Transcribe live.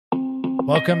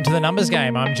Welcome to the Numbers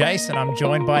Game. I'm Jason. I'm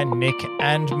joined by Nick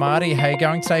and Marty. How you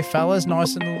going today, fellas?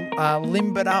 Nice and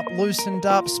limbered up, loosened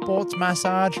up, sports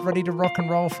massage, ready to rock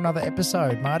and roll for another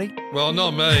episode. Marty? Well,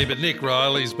 not me, but Nick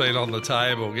Riley's been on the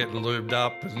table getting lubed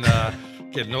up and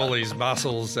getting all these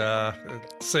muscles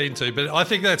seen to. But I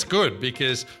think that's good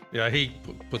because he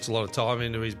puts a lot of time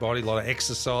into his body, a lot of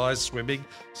exercise, swimming.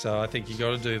 So I think you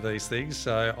got to do these things.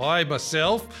 So I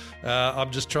myself,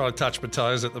 I'm just trying to touch my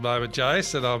toes at the moment,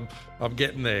 Jace, and I'm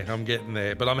getting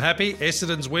there. But I'm happy.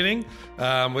 Essendon's winning,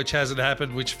 which hasn't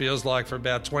happened, which feels like for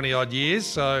about 20 odd years.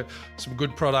 So some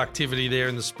good productivity there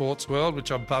in the sports world,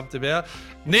 which I'm pumped about.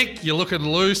 Nick, you're looking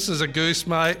loose as a goose,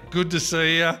 mate. Good to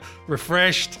see you.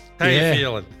 Refreshed. How you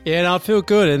feeling? Yeah, no, I feel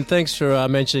good. And thanks for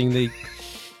mentioning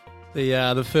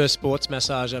the first sports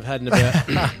massage I've had in about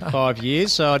 5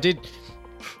 years. So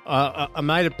I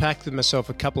made a pact with myself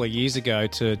a couple of years ago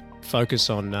to focus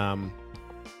on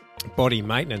body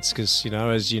maintenance because,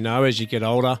 as you get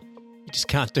older, you just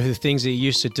can't do the things that you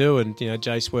used to do. And,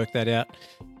 Jace worked that out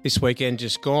this weekend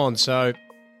just gone. So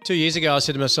 2 years ago, I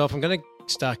said to myself, I'm going to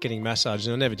start getting massages,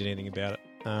 and I never did anything about it.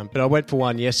 But I went for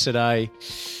one yesterday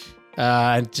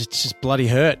and it just bloody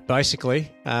hurt,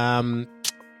 basically. I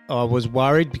was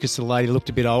worried because the lady looked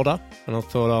a bit older and I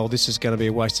thought, this is going to be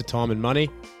a waste of time and money.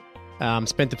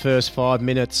 Spent the first 5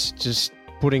 minutes just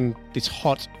putting this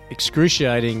hot,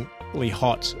 excruciatingly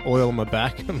hot oil on my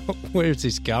back. I'm like, where is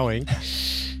this going?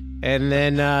 And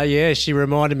then, she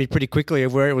reminded me pretty quickly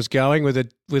of where it was going with an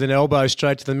elbow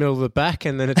straight to the middle of the back,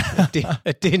 and then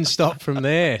it didn't stop from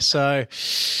there. So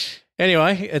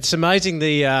anyway, it's amazing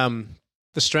the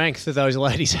strength that those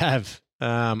ladies have.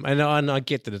 And I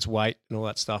get that it's weight and all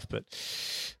that stuff, but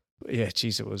yeah,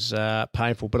 geez, it was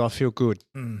painful, but I feel good.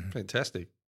 Fantastic.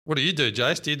 What do you do,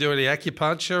 Jace? Do you do any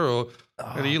acupuncture or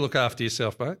how do you look after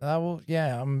yourself, mate?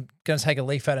 I'm going to take a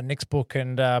leaf out of Nick's book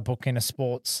and book in a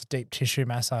sports deep tissue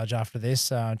massage after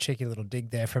this. Cheeky little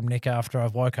dig there from Nick after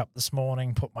I've woke up this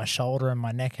morning, put my shoulder and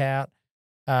my neck out.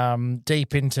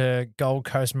 Deep into Gold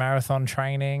Coast Marathon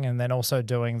training, and then also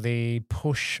doing the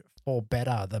Push for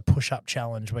Better, the push-up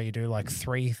challenge where you do like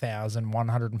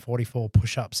 3,144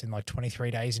 push-ups in like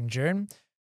 23 days in June.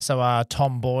 So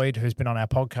Tom Boyd, who's been on our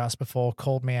podcast before,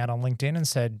 called me out on LinkedIn and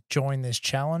said, join this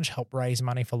challenge, help raise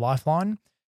money for Lifeline.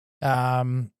 So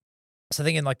I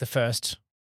think in the first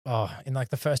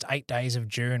 8 days of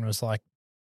June was like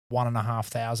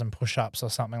 1,500 push-ups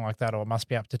or something like that, or it must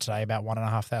be up to today about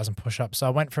 1,500 push-ups. So I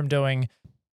went from doing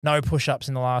no push-ups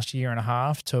in the last year and a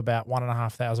half to about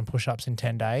 1,500 push-ups in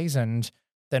 10 days, and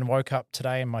then woke up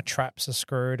today and my traps are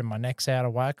screwed and my neck's out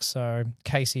of whack. So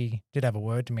Casey did have a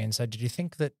word to me and said, did you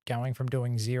think that going from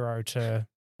doing 0 to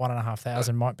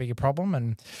 1,500 might be a problem?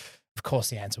 And of course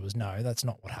the answer was no, that's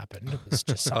not what happened. It was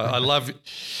just something. I love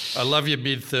your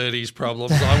mid-30s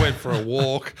problems. I went for a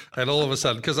walk and all of a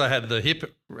sudden, because I had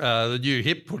the new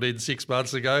hip put in 6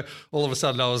 months ago, all of a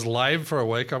sudden I was lame for a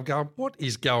week. I'm going, what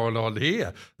is going on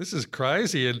here? This is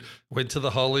crazy. And went to the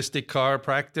holistic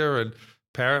chiropractor, and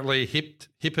apparently hip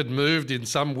had moved in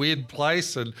some weird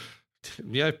place and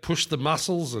pushed the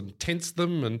muscles and tensed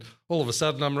them, and all of a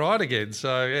sudden I'm right again.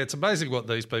 So it's amazing what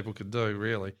these people can do,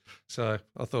 really. So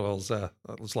I thought I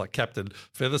was like Captain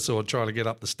Feathersword trying to get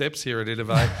up the steps here at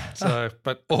Innovate.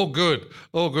 But all good.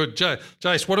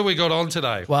 Jace, what have we got on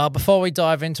today? Well, before we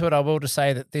dive into it, I will just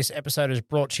say that this episode is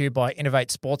brought to you by Innovate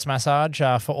Sports Massage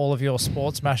for all of your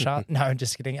sports massage. No, I'm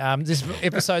just kidding. This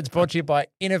episode's brought to you by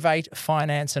Innovate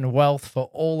Finance and Wealth for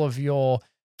all of your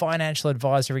financial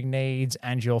advisory needs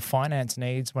and your finance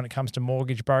needs when it comes to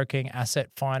mortgage broking,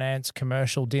 asset finance,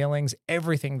 commercial dealings,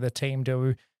 everything the team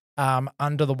do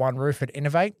under the one roof at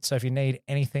Innovate. So if you need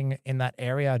anything in that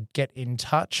area, get in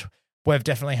touch. We've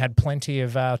definitely had plenty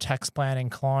of tax planning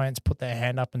clients put their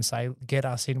hand up and say, get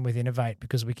us in with Innovate,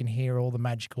 because we can hear all the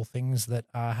magical things that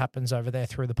happens over there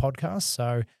through the podcast.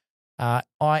 So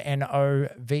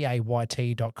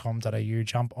inovayt.com.au,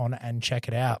 jump on and check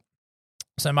it out.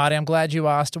 So, Marty, I'm glad you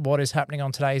asked what is happening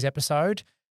on today's episode.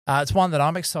 It's one that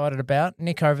I'm excited about.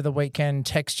 Nick over the weekend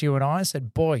texted you and I and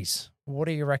said, boys, what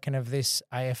do you reckon of this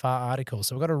AFR article?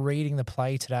 So we've got a reading the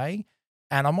play today,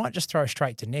 and I might just throw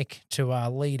straight to Nick to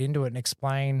lead into it and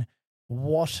explain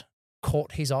what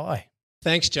caught his eye.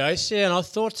 Thanks, Jace. Yeah, and I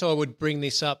thought I would bring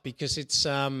this up because it's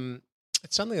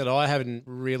something that I haven't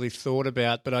really thought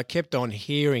about, but I kept on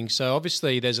hearing. So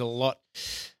obviously there's a lot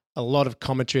of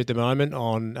commentary at the moment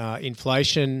on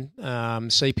inflation,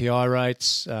 CPI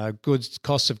rates, goods,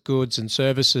 costs of goods and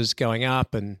services going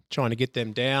up, and trying to get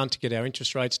them down to get our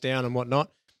interest rates down and whatnot.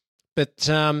 But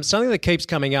something that keeps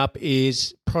coming up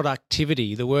is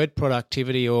productivity, the word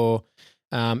productivity, or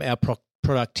our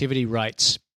productivity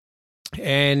rates.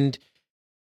 And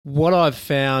what I've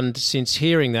found since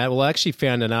hearing that, well, I actually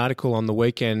found an article on the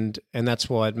weekend, and that's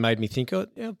why it made me think,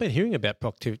 I've been hearing about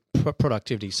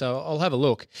productivity, so I'll have a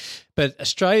look. But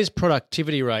Australia's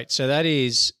productivity rate, so that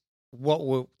is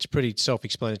it's pretty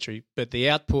self-explanatory, but the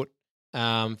output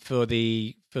for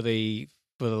the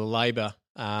labour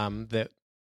that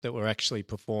we're actually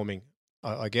performing,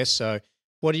 I guess. So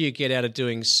what do you get out of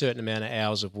doing a certain amount of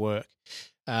hours of work?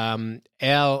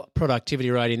 Our productivity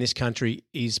rate in this country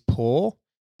is poor.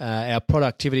 Our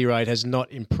productivity rate has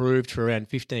not improved for around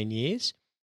 15 years,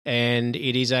 and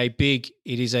has a big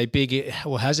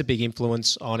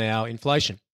influence on our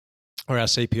inflation or our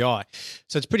CPI.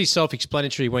 So it's pretty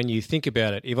self-explanatory when you think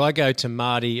about it. If I go to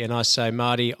Marty and I say,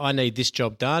 Marty, I need this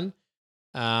job done,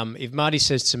 if Marty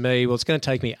says to me, well, it's going to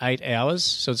take me 8 hours,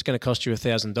 so it's going to cost you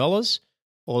 $1,000,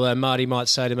 although Marty might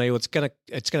say to me, well, it's going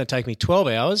to take me 12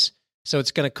 hours, so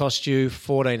it's going to cost you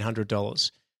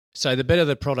 $1,400. So the better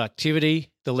the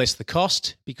productivity, the less the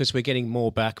cost, because we're getting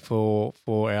more back for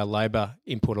our labour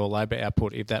input or labour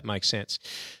output, if that makes sense.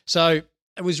 So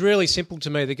it was really simple to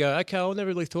me to go, okay, I never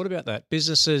really thought about that.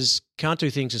 Businesses can't do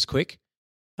things as quick,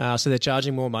 so they're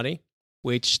charging more money,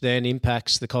 which then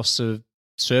impacts the costs of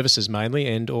services mainly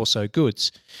and also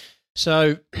goods.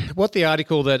 So what the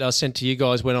article that I sent to you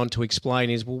guys went on to explain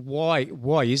is, well,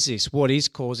 why is this? What is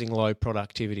causing low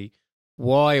productivity?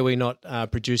 Why are we not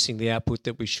producing the output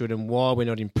that we should, and why are we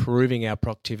not improving our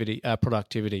productivity?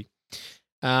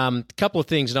 A couple of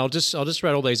things, and I'll just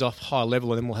rattle these off high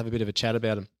level, and then we'll have a bit of a chat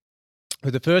about them.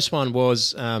 But the first one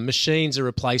was machines are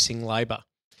replacing labour.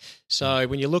 So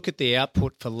when you look at the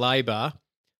output for labour,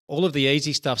 all of the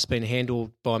easy stuff's been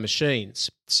handled by machines.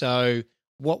 So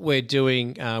what we're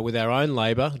doing with our own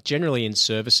labour, generally in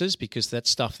services, because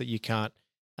that's stuff that you can't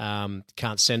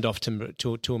send off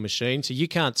to a machine. So you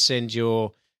can't send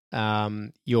your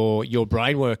brain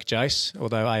work, Jace,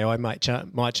 although AI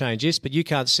might change this, but you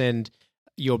can't send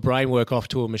your brain work off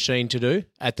to a machine to do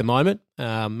at the moment.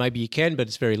 Maybe you can, but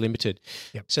it's very limited.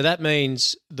 Yep. So that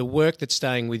means the work that's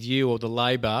staying with you or the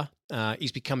labour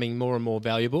is becoming more and more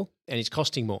valuable and is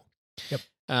costing more.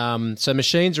 Yep. So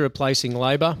machines are replacing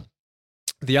labour.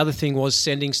 The other thing was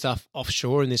sending stuff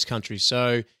offshore in this country.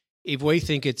 So if we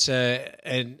think it's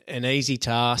an easy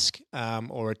task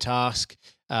or a task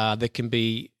that can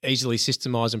be easily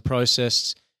systemised and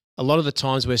processed, a lot of the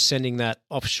times we're sending that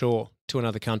offshore to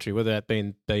another country, whether that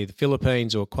be the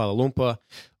Philippines or Kuala Lumpur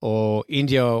or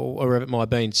India or wherever it might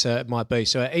be.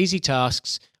 So our easy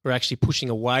tasks are actually pushing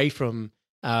away from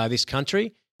this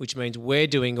country, which means we're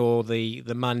doing all the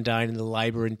mundane and the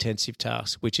labour-intensive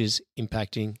tasks, which is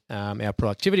impacting our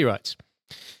productivity rates.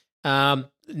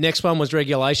 Next one was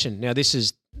regulation. Now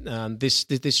this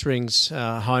rings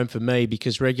home for me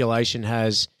because regulation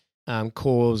has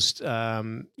caused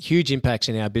huge impacts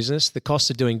in our business. The cost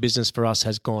of doing business for us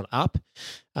has gone up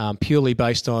purely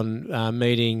based on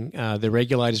meeting the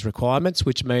regulators' requirements,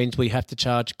 which means we have to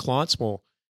charge clients more.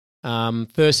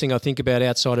 First thing I think about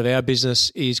outside of our business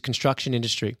is construction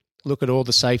industry. Look at all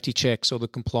the safety checks, all the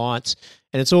compliance,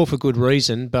 and it's all for good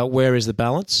reason, but where is the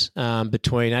balance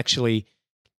between actually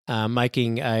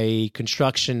making a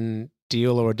construction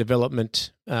deal or a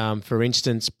development, for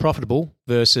instance, profitable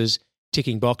versus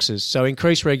ticking boxes? So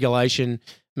increased regulation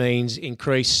means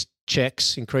increased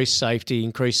checks, increased safety,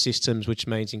 increased systems, which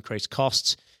means increased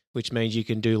costs, which means you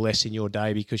can do less in your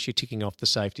day because you're ticking off the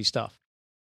safety stuff.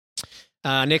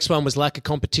 Next one was lack of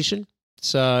competition.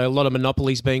 So a lot of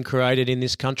monopolies being created in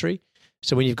this country.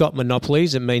 So when you've got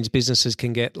monopolies, it means businesses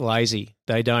can get lazy.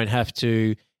 They don't have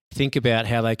to think about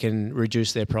how they can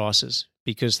reduce their prices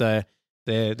because there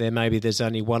maybe there's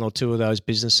only one or two of those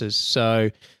businesses. So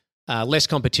less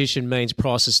competition means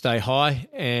prices stay high,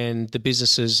 and the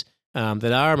businesses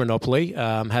that are a monopoly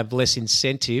have less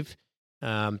incentive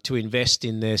to invest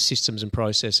in their systems and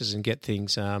processes and get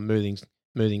things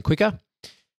moving quicker.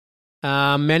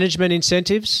 Management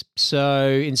incentives, so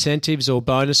incentives or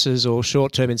bonuses or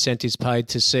short-term incentives paid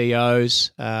to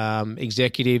CEOs,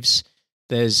 executives.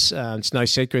 There's it's no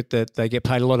secret that they get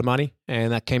paid a lot of money,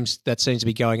 and that seems to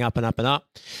be going up and up and up.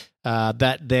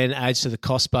 That then adds to the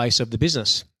cost base of the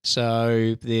business.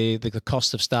 So the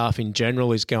cost of staff in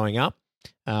general is going up,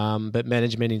 but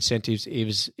management incentives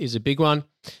is a big one.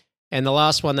 And the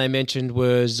last one they mentioned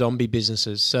was zombie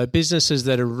businesses. So businesses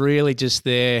that are really just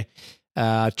there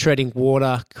treading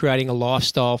water, creating a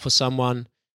lifestyle for someone.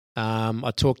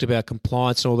 I talked about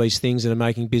compliance and all these things that are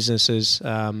making businesses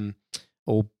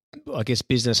or I guess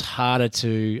business harder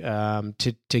to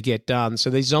get done. So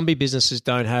these zombie businesses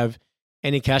don't have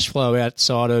any cash flow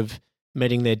outside of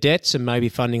meeting their debts and maybe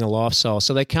funding a lifestyle.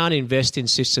 So they can't invest in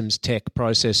systems, tech,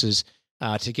 processes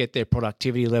to get their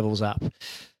productivity levels up.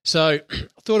 So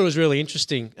I thought it was really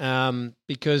interesting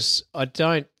because I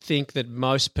don't think that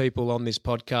most people on this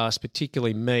podcast,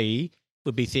 particularly me,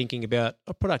 would be thinking about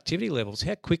productivity levels.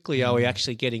 How quickly are we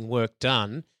actually getting work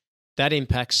done? That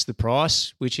impacts the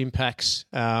price, which impacts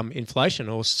inflation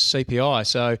or CPI.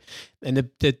 So, and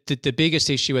the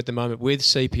biggest issue at the moment with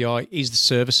CPI is the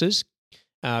services.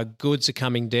 Goods are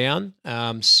coming down.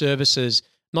 Services,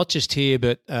 not just here,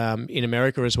 but in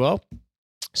America as well.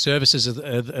 Services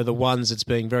are the ones that's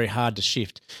being very hard to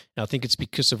shift. And I think it's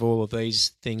because of all of these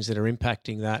things that are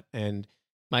impacting that and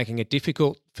making it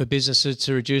difficult for businesses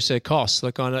to reduce their costs.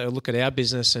 Like I look at our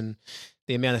business and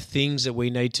the amount of things that we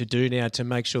need to do now to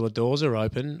make sure the doors are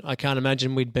open. I can't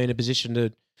imagine we'd be in a position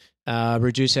to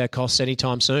reduce our costs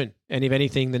anytime soon. And if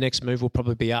anything, the next move will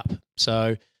probably be up.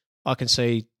 So I can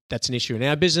see that's an issue in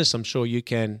our business. I'm sure you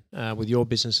can with your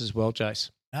business as well,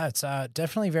 Jace. No, it's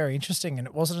definitely very interesting. And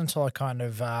it wasn't until I kind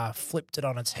of flipped it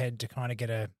on its head to kind of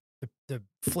get the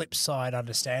flip side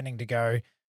understanding to go,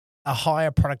 a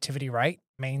higher productivity rate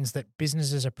means that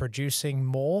businesses are producing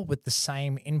more with the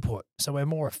same input. So we're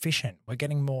more efficient. We're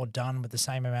getting more done with the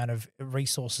same amount of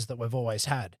resources that we've always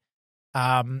had.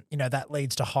 That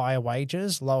leads to higher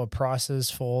wages, lower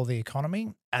prices for the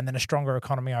economy, and then a stronger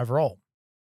economy overall.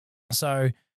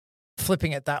 So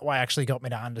flipping it that way actually got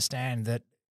me to understand that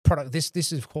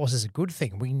this of course is a good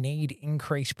thing. We need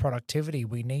increased productivity.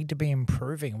 We need to be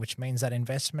improving, which means that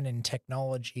investment in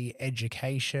technology,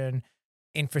 education,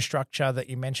 infrastructure that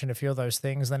you mentioned, a few of those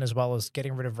things, then as well as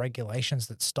getting rid of regulations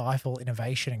that stifle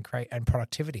innovation and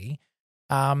productivity.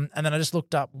 And then I just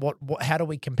looked up how do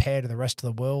we compare to the rest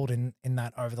of the world in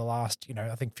that over the last,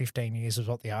 I think 15 years is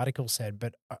what the article said,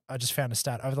 but I just found a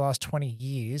stat. Over the last 20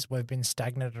 years, we've been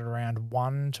stagnant at around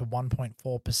 1 to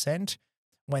 1.4%,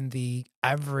 when the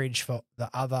average for the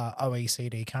other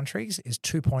OECD countries is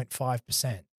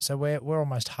 2.5%. So we're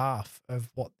almost half of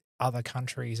what other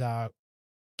countries are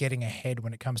getting ahead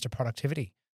when it comes to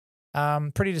productivity.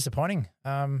 Pretty disappointing.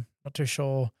 Not too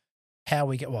sure how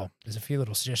we get. Well, there's a few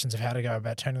little suggestions of how to go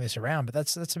about turning this around, but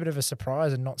that's a bit of a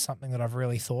surprise and not something that I've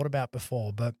really thought about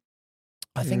before. But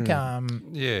I think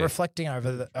reflecting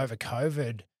over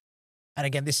COVID, and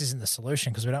again, this isn't the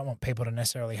solution because we don't want people to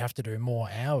necessarily have to do more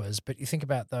hours. But you think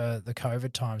about the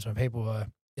COVID times when people were,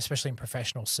 especially in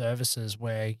professional services,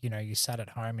 where you sat at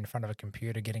home in front of a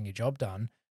computer getting your job done.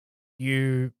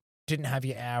 You didn't have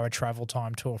your hour travel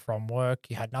time to or from work.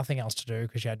 You had nothing else to do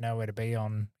because you had nowhere to be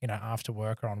on, after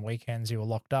work or on weekends. You were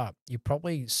locked up. You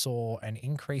probably saw an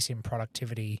increase in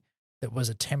productivity that was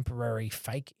a temporary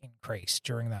fake increase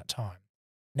during that time.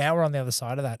 Now we're on the other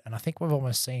side of that, and I think we've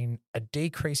almost seen a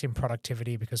decrease in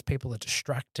productivity because people are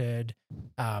distracted,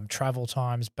 travel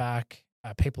times back,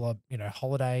 people are,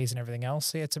 holidays and everything else.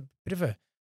 So yeah, it's a bit of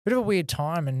a weird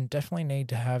time, and definitely need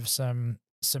to have some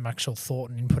actual thought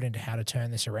and input into how to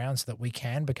turn this around so that we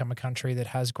can become a country that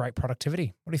has great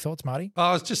productivity. What are your thoughts, Marty?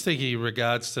 I was just thinking in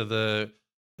regards to the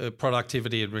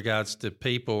productivity in regards to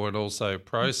people and also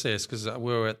process, because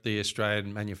we were at the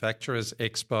Australian Manufacturers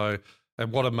Expo,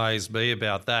 and what amazed me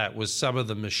about that was some of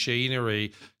the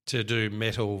machinery to do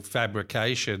metal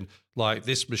fabrication. Like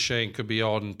this machine could be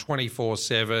on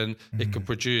 24/7. It could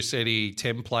produce any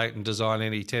template and design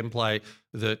any template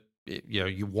that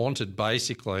you wanted,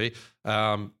 basically.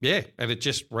 And it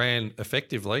just ran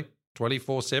effectively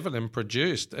 24/7 and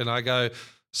produced. And I go,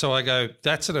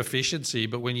 that's an efficiency.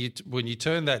 But when you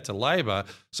turn that to labor,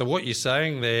 so what you're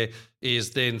saying there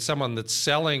is then someone that's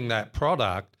selling that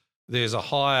product, there's a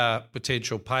higher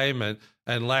potential payment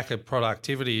and lack of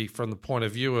productivity from the point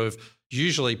of view of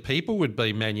usually people would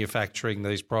be manufacturing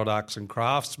these products and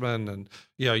craftsmen, and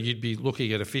you'd be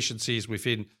looking at efficiencies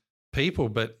within people.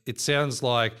 But it sounds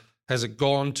like, has it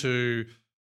gone to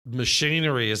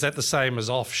machinery? Is that the same as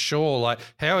offshore? Like,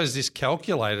 how is this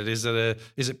calculated? Is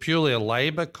it purely a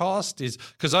labor cost?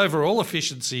 Because overall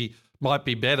efficiency might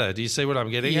be better. Do you see what I'm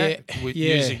getting at with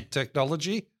using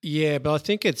technology? Yeah, but I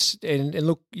think it's and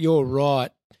look, you're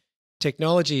right.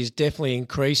 Technology is definitely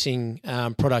increasing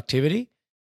productivity.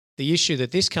 The issue that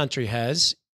this country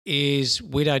has is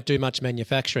we don't do much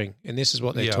manufacturing, and this is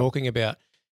what they're talking about.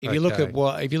 If you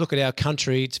look at our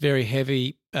country, it's very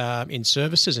heavy in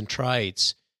services and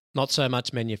trades, not so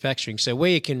much manufacturing. So where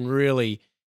you can really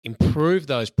improve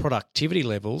those productivity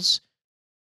levels,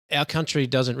 our country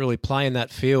doesn't really play in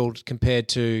that field compared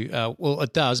to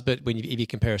it does, but if you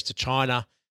compare us to China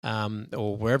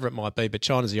or wherever it might be, but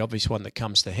China's the obvious one that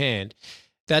comes to hand.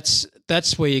 That's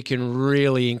where you can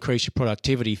really increase your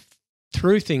productivity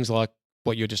through things like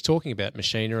what you're just talking about,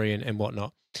 machinery and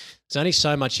whatnot. There's only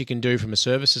so much you can do from a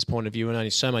services point of view, and only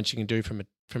so much you can do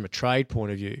from a trade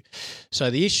point of view. So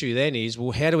the issue then is,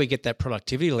 well, how do we get that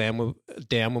productivity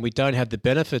down when we don't have the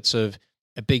benefits of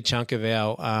a big chunk of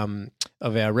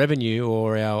our revenue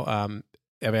or of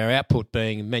our output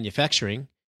being manufacturing,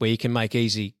 where you can make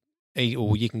you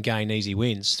can gain easy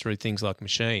wins through things like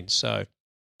machines. So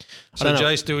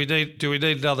Jace, do we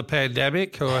need another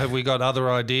pandemic, or have we got other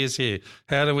ideas here?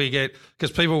 How do we get,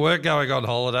 because people weren't going on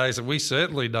holidays, and we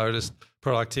certainly noticed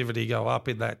productivity go up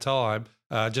in that time,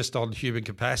 just on human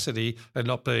capacity and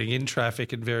not being in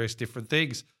traffic and various different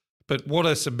things. But what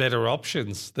are some better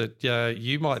options that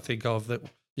you might think of that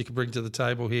you can bring to the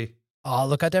table here? Oh,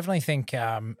 look, I definitely think,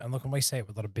 and look, when we see it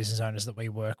with a lot of business owners that we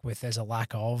work with, there's a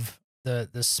lack of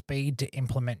the speed to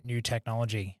implement new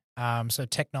technology. So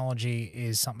technology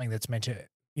is something that's meant to,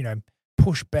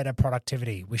 push better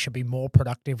productivity. We should be more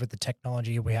productive with the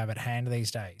technology we have at hand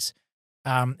these days.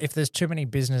 If there's too many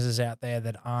businesses out there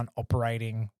that aren't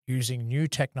operating using new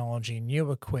technology,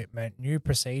 new equipment, new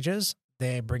procedures,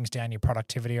 there brings down your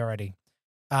productivity already.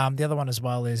 The other one as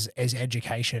well is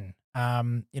education.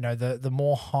 The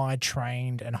more high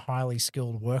trained and highly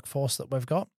skilled workforce that we've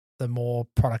got, the more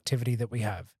productivity that we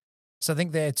have. So I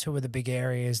think they're two of the big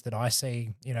areas that I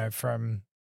see, from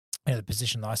the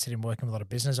position that I sit in working with a lot of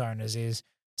business owners, is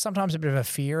sometimes a bit of a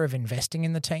fear of investing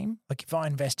in the team. Like if I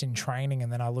invest in training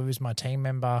and then I lose my team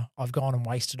member, I've gone and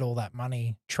wasted all that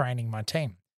money training my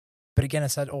team. But again,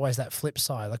 it's always that flip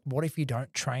side. Like what if you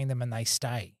don't train them and they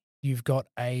stay? You've got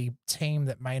a team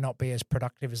that may not be as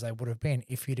productive as they would have been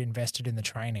if you'd invested in the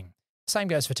training. Same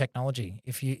goes for technology.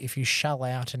 If you shell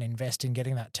out and invest in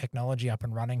getting that technology up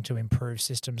and running to improve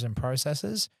systems and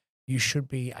processes, you should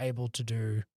be able to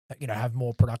do, have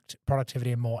more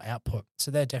productivity and more output.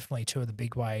 So they're definitely two of the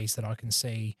big ways that I can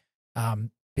see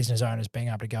business owners being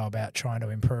able to go about trying to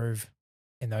improve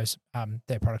in those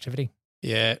their productivity.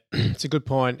 Yeah, it's a good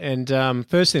point. And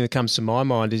first thing that comes to my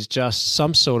mind is just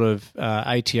some sort of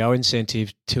ATO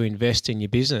incentive to invest in your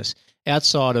business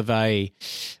outside of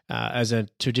as a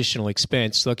traditional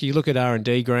expense. Like you look at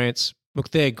R&D grants, look,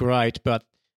 they're great, but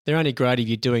they're only great if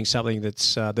you're doing something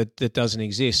that's that doesn't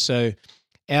exist. So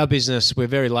our business, we're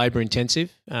very labour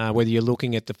intensive. Whether you're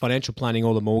looking at the financial planning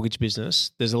or the mortgage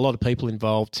business, there's a lot of people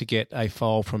involved to get a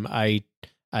file from A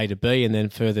to B and then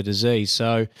further to Z.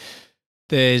 So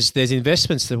there's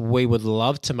investments that we would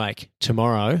love to make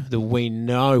tomorrow that we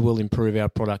know will improve our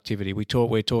productivity. We're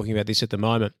talking about this at the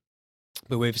moment,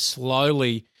 but we're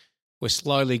slowly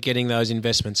getting those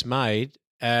investments made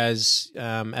as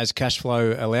cash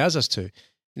flow allows us to.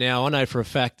 Now I know for a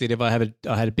fact that if I had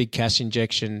a big cash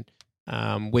injection,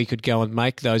 we could go and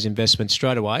make those investments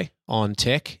straight away on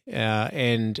tech,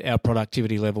 and our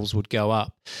productivity levels would go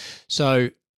up. So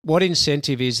what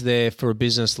incentive is there for a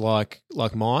business like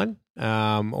mine,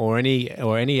 or any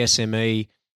SME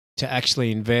to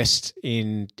actually invest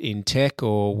in tech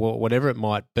or whatever it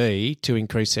might be to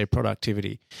increase their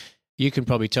productivity? You can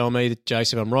probably tell me,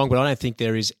 Jason, if I'm wrong, but I don't think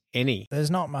there is any. There's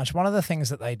not much. One of the things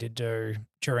that they did do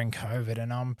during COVID,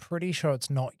 and I'm pretty sure it's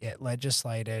not yet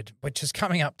legislated, which is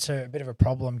coming up to a bit of a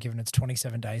problem given it's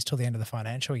 27 days till the end of the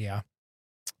financial year,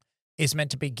 is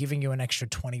meant to be giving you an extra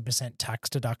 20% tax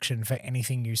deduction for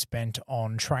anything you spent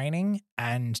on training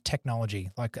and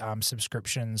technology, like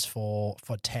subscriptions for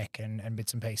tech and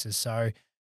bits and pieces. So,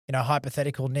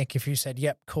 hypothetical, Nick, if you said,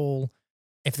 yep, cool,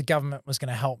 if the government was going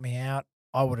to help me out,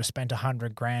 I would have spent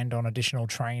 $100,000 on additional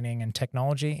training and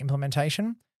technology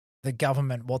implementation. The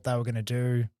government, what they were going to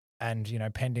do, and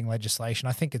pending legislation,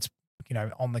 I think it's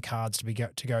on the cards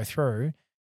to go through,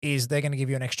 is they're going to give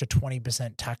you an extra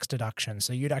 20% tax deduction.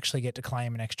 So you'd actually get to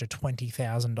claim an extra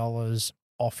 $20,000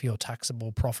 off your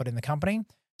taxable profit in the company.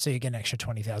 So you get an extra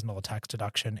 $20,000 tax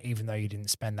deduction, even though you didn't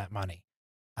spend that money.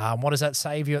 What does that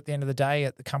save you at the end of the day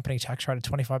at the company tax rate of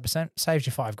 25%? Saves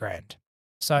you $5,000.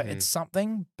 So it's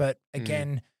something, but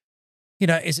again,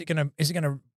 is it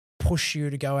gonna push you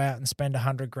to go out and spend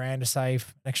 $100,000 to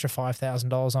save an extra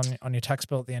 $5,000 on your tax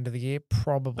bill at the end of the year?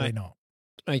 Probably not.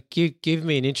 Give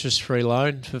me an interest-free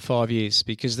loan for 5 years,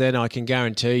 because then I can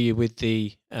guarantee you with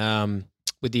the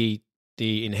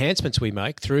enhancements we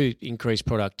make through increased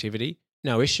productivity,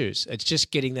 no issues. It's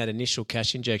just getting that initial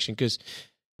cash injection, because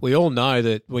we all know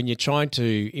that when you're trying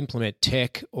to implement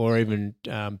tech or even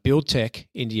build tech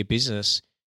into your business,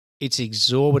 it's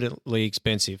exorbitantly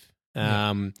expensive.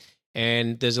 And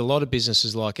there's a lot of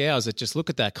businesses like ours that just look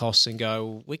at that cost and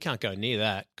go, we can't go near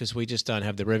that because we just don't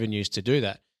have the revenues to do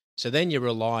that. So then you're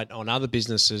reliant on other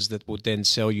businesses that would then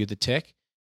sell you the tech.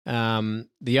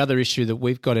 The other issue that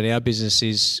we've got in our business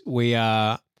is we're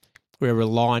we're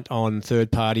reliant on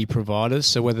third-party providers.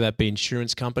 So whether that be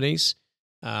insurance companies,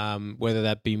 whether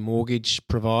that be mortgage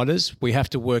providers, we have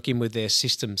to work in with their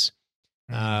systems.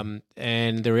 And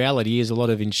the reality is a lot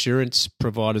of insurance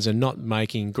providers are not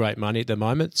making great money at the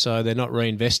moment, so they're not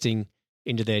reinvesting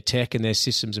into their tech and their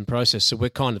systems and process. So we're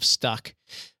kind of stuck.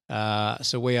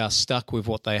 So we are stuck with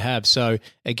what they have. So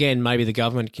again, maybe the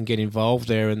government can get involved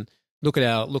there and look at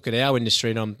our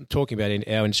industry, and I'm talking about in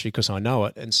our industry because I know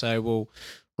it, and say, well,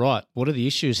 right, what are the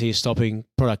issues here stopping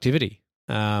productivity?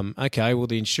 Okay, well,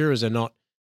 the insurers are not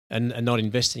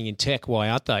investing in tech. Why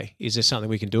aren't they? Is there something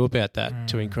we can do about that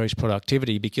to increase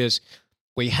productivity? Because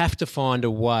we have to find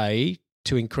a way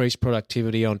to increase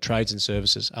productivity on trades and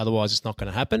services. Otherwise, it's not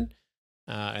going to happen.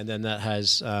 And then that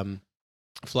has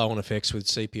flow-on effects with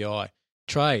CPI.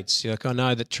 Trades, I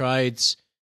know that trades,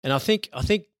 and I think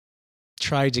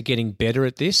trades are getting better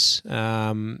at this.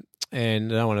 And I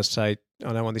don't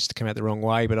want this to come out the wrong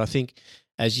way, but I think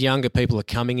as younger people are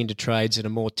coming into trades that are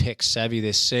more tech savvy,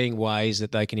 they're seeing ways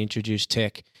that they can introduce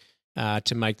tech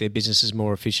to make their businesses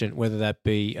more efficient, whether that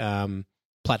be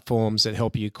platforms that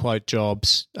help you quote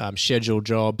jobs, schedule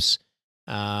jobs,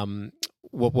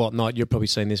 whatnot. You're probably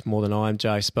seeing this more than I am,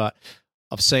 Jace, but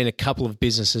I've seen a couple of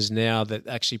businesses now that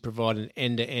actually provide an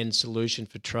end-to-end solution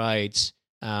for trades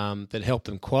that help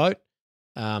them quote,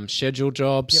 schedule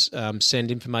jobs,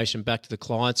 send information back to the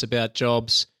clients about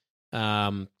jobs,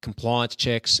 compliance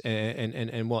checks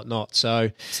and whatnot.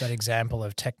 So it's that example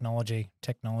of technology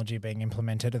being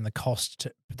implemented and the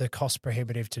cost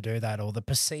prohibitive to do that, or the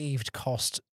perceived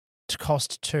cost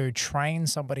to train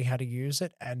somebody how to use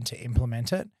it and to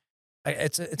implement it.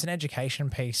 It's an education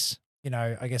piece,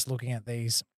 I guess, looking at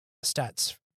these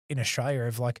stats in Australia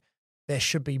of like there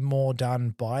should be more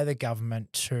done by the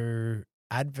government to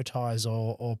advertise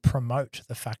or promote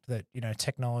the fact that,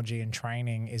 technology and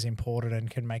training is important and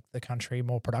can make the country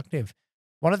more productive.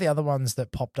 One of the other ones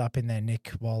that popped up in there,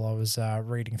 Nick, while I was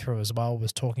reading through as well,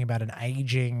 was talking about an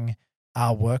aging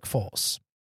workforce.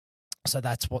 So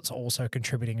that's what's also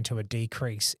contributing to a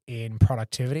decrease in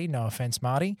productivity. No offense,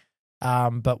 Marty.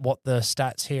 But what the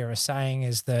stats here are saying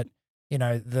is that,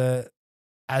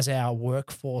 as our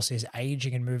workforce is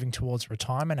aging and moving towards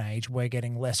retirement age, we're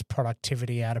getting less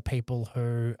productivity out of people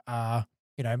who are,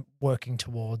 working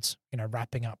towards,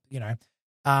 wrapping up,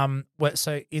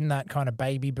 so in that kind of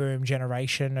baby boom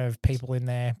generation of people in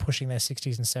there pushing their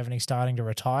 60s and 70s starting to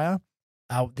retire,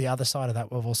 the other side of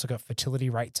that, we've also got fertility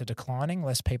rates are declining.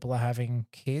 Less people are having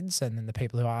kids, and then the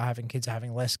people who are having kids are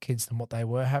having less kids than what they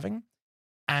were having.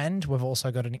 And we've also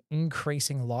got an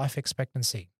increasing life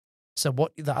expectancy. So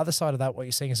what the other side of that, what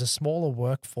you're seeing is a smaller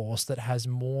workforce that has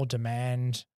more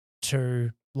demand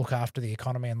to look after the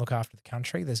economy and look after the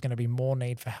country. There's going to be more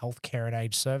need for healthcare and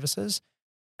aged services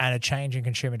and a change in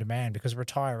consumer demand because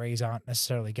retirees aren't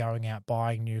necessarily going out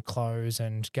buying new clothes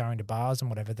and going to bars and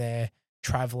whatever. They're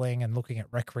traveling and looking at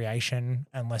recreation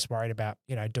and less worried about,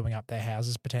 doing up their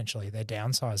houses potentially. They're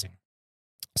downsizing.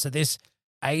 So this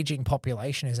aging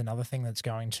population is another thing that's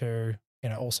going to,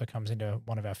 also comes into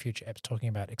one of our future eps talking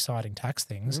about exciting tax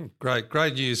things.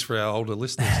 Great news for our older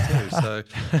listeners too. So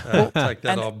take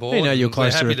that on board. You're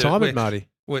close to retirement, Marty.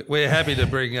 We're happy to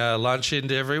bring lunch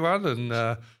into everyone,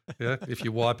 and if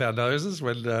you wipe our noses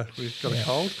when we've got a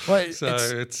cold. Well,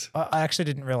 I actually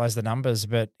didn't realise the numbers,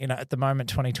 but at the moment,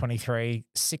 2023,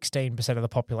 16% of the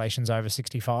population's over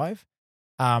 65.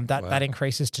 That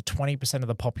increases to 20% of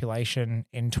the population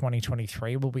in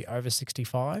 2023 will be over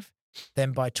 65.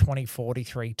 Then by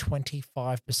 2043,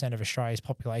 25% of Australia's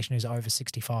population is over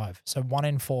 65. So 1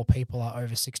 in 4 people are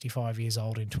over 65 years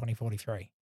old in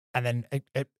 2043. And then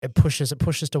it pushes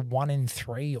to 1 in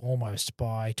 3 almost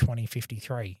by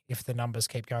 2053. If the numbers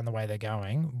keep going the way they're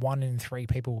going, 1 in 3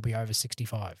 people will be over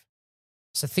 65.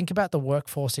 So think about the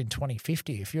workforce in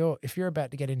 2050. If you're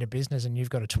about to get into business and you've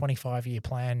got a 25-year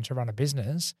plan to run a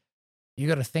business, you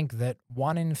got to think that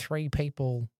 1 in 3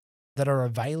 people that are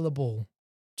available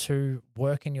to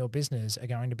work in your business are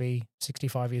going to be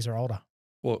 65 years or older.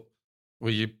 Well,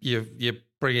 you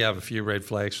bring up a few red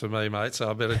flags for me, mate, so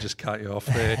I better just cut you off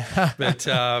there. But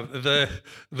the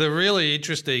really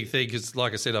interesting thing is,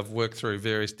 like I said, I've worked through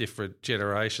various different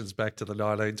generations back to the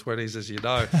 1920s, as you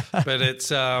know. But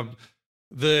it's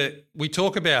we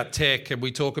talk about tech and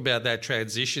we talk about that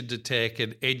transition to tech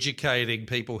and educating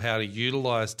people how to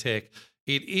utilise tech.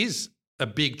 It is a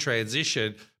big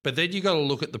transition, but then you got to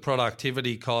look at the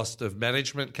productivity cost of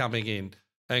management coming in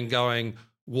and going,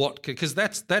 what, because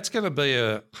that's going to be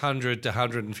a 100 to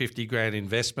 150 grand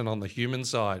investment on the human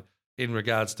side in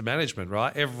regards to management,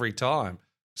 right? Every time.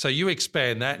 So you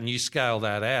expand that and you scale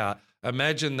that out,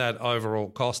 imagine that overall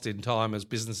cost in time as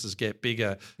businesses get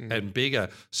bigger and bigger.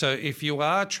 So if you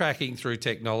are tracking through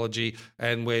technology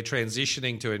and we're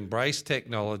transitioning to embrace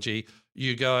technology,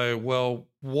 you go, well,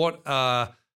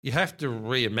 you have to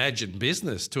reimagine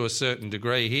business to a certain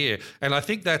degree here. And I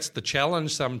think that's the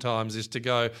challenge sometimes, is to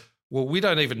go, well, we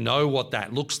don't even know what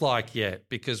that looks like yet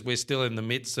because we're still in the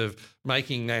midst of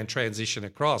making that transition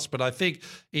across. But I think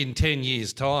in 10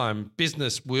 years' time,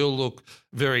 business will look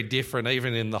very different,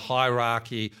 even in the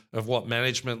hierarchy of what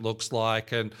management looks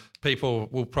like. And people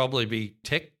will probably be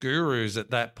tech gurus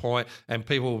at that point, and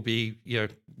people will be,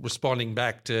 responding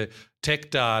back to tech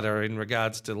data in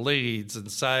regards to leads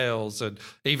and sales, and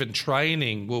even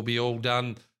training will be all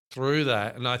done through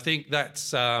that. And I think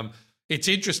that's it's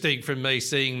interesting for me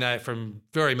seeing that from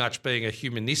very much being a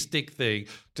humanistic thing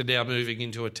to now moving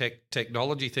into a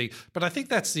technology thing. But I think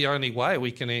that's the only way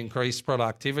we can increase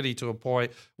productivity to a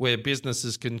point where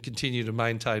businesses can continue to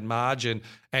maintain margin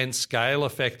and scale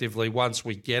effectively once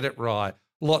we get it right.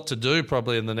 A lot to do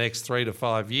probably in the next 3 to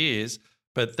 5 years,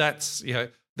 but that's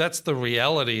the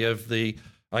reality of the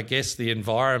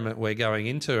environment we're going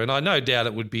into. And I no doubt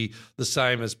it would be the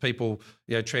same as people,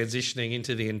 transitioning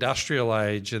into the industrial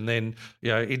age and then,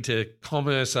 into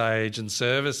commerce age and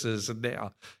services, and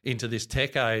now into this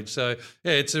tech age. So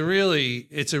yeah, it's a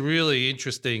really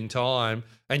interesting time,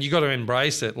 and you got to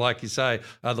embrace it, like you say,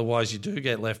 otherwise you do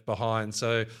get left behind.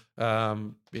 So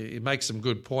it makes some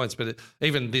good points, but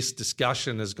even this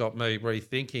discussion has got me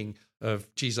rethinking of,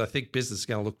 geez, I think business is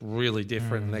going to look really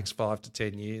different in the next 5 to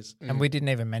 10 years. And we didn't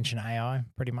even mention AI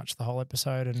pretty much the whole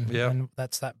episode, and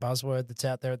that's that buzzword that's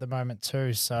out there at the moment too.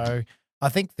 So I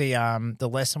think the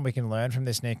lesson we can learn from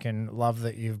this, Nick, and love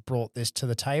that you've brought this to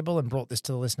the table and brought this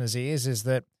to the listeners' ears, is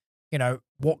that,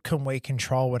 what can we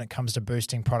control when it comes to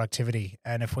boosting productivity?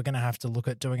 And if we're going to have to look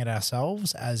at doing it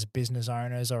ourselves as business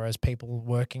owners or as people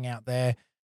working out there,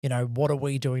 what are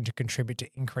we doing to contribute to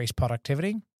increase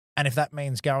productivity? And if that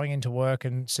means going into work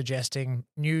and suggesting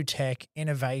new tech,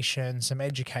 innovation, some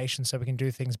education so we can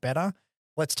do things better,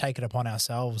 let's take it upon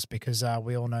ourselves, because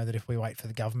we all know that if we wait for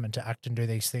the government to act and do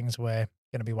these things, we're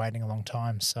going to be waiting a long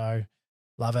time. So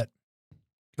love it.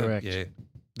 Correct. Yeah.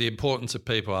 The importance of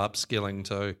people upskilling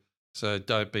too. So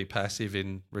don't be passive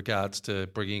in regards to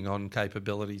bringing on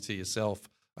capability to yourself.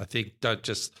 I think don't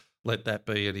just let that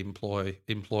be an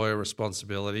employer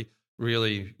responsibility.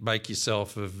 Really make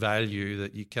yourself of value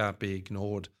that you can't be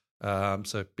ignored.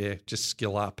 Just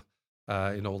skill up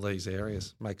in all these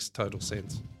areas. Makes total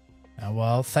sense.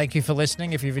 Well, thank you for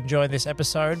listening. If you've enjoyed this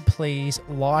episode, please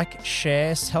like,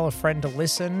 share, tell a friend to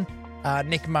listen.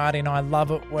 Nick, Marty, and I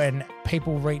love it when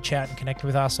people reach out and connect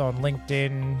with us on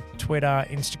LinkedIn, Twitter,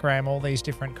 Instagram, all these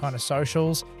different kind of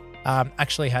socials.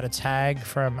 Actually had a tag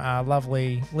from a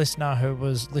lovely listener who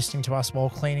was listening to us while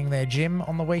cleaning their gym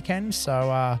on the weekend.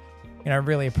 So,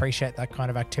 really appreciate that kind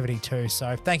of activity too.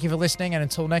 So thank you for listening, and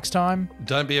until next time.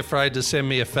 Don't be afraid to send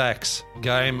me a fax.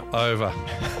 Game over.